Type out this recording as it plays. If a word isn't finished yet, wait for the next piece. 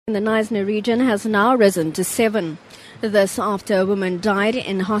in the Knysna region has now risen to 7. This after a woman died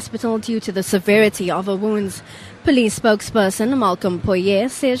in hospital due to the severity of her wounds. Police spokesperson Malcolm Poye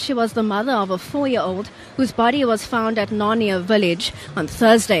says she was the mother of a 4-year-old whose body was found at Knysna village on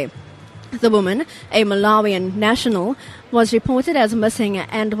Thursday. The woman, a Malawian national, was reported as missing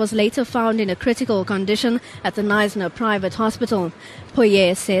and was later found in a critical condition at the Knysna private hospital.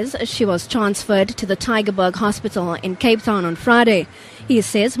 Poye says she was transferred to the Tygerberg Hospital in Cape Town on Friday. He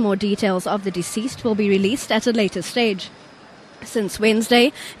says more details of the deceased will be released at a later stage. Since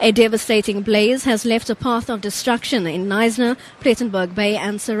Wednesday, a devastating blaze has left a path of destruction in Knysna, Plettenberg Bay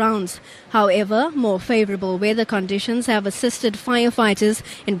and surrounds. However, more favorable weather conditions have assisted firefighters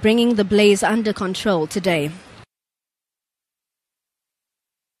in bringing the blaze under control today.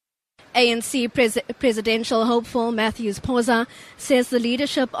 ANC presidential hopeful Matthews Phosa says the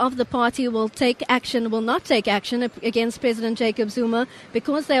leadership of the party will not take action against President Jacob Zuma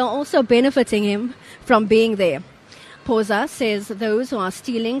because they are also benefiting him from being there. Phosa says those who are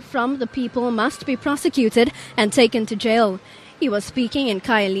stealing from the people must be prosecuted and taken to jail. He was speaking in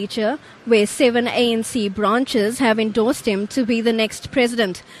Khayelitsha, where 7 ANC branches have endorsed him to be the next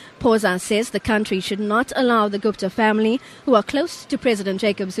president. Phosa says the country should not allow the Gupta family, who are close to President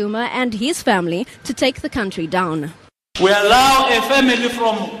Jacob Zuma and his family, to take the country down. We allow a family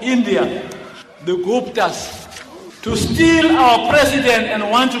from India, the Guptas, to steal our president and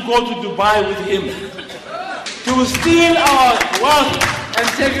want to go to Dubai with him. To steal our wealth and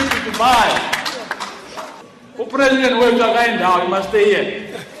take it to Dubai. The president will go down. He must stay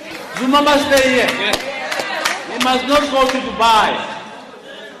here. Zuma must stay here. He must not go to Dubai.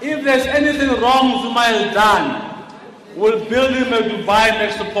 If there's anything wrong Zuma has done, we'll build him a Dubai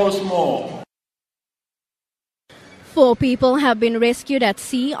next to Portsmouth. 4 people have been rescued at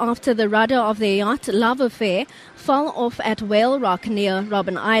sea after the rudder of their yacht Love Affair fell off at Whale Rock near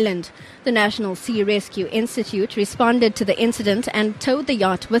Robben Island. The National Sea Rescue Institute responded to the incident and towed the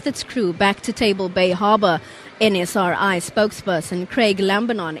yacht with its crew back to Table Bay Harbour. NSRI spokesperson Craig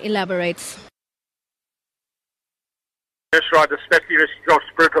Lambanon elaborates. Nurse rider safely rescued off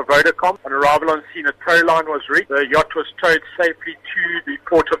Spirit of Vodacom. On arrival on scene, a tow line was reached. The yacht was towed safely to the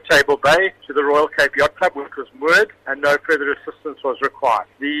port of Table Bay, to the Royal Cape Yacht Club, which was moored, and no further assistance was required.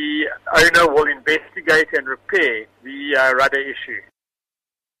 The owner will investigate and repair the rudder issue.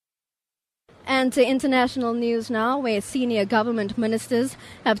 And to international news now, where senior government ministers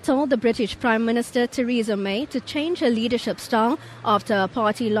have told the British Prime Minister Theresa May to change her leadership style after her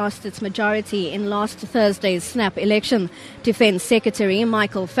party lost its majority in last Thursday's snap election. Defence Secretary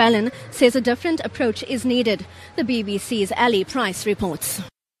Michael Fallon says a different approach is needed. The BBC's Ali Price reports.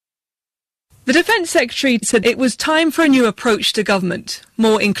 The Defence Secretary said it was time for a new approach to government,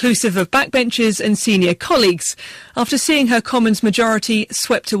 more inclusive of backbenchers and senior colleagues, after seeing her Commons majority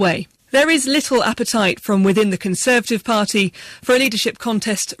swept away. There is little appetite from within the Conservative Party for a leadership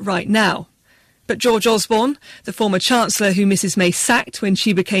contest right now. But George Osborne, the former Chancellor who Mrs May sacked when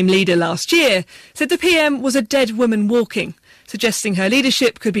she became leader last year, said the PM was a dead woman walking, suggesting her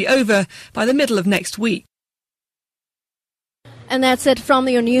leadership could be over by the middle of next week. And that's it from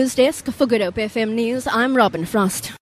your news desk. For Good Hope FM News, I'm Robin Frost.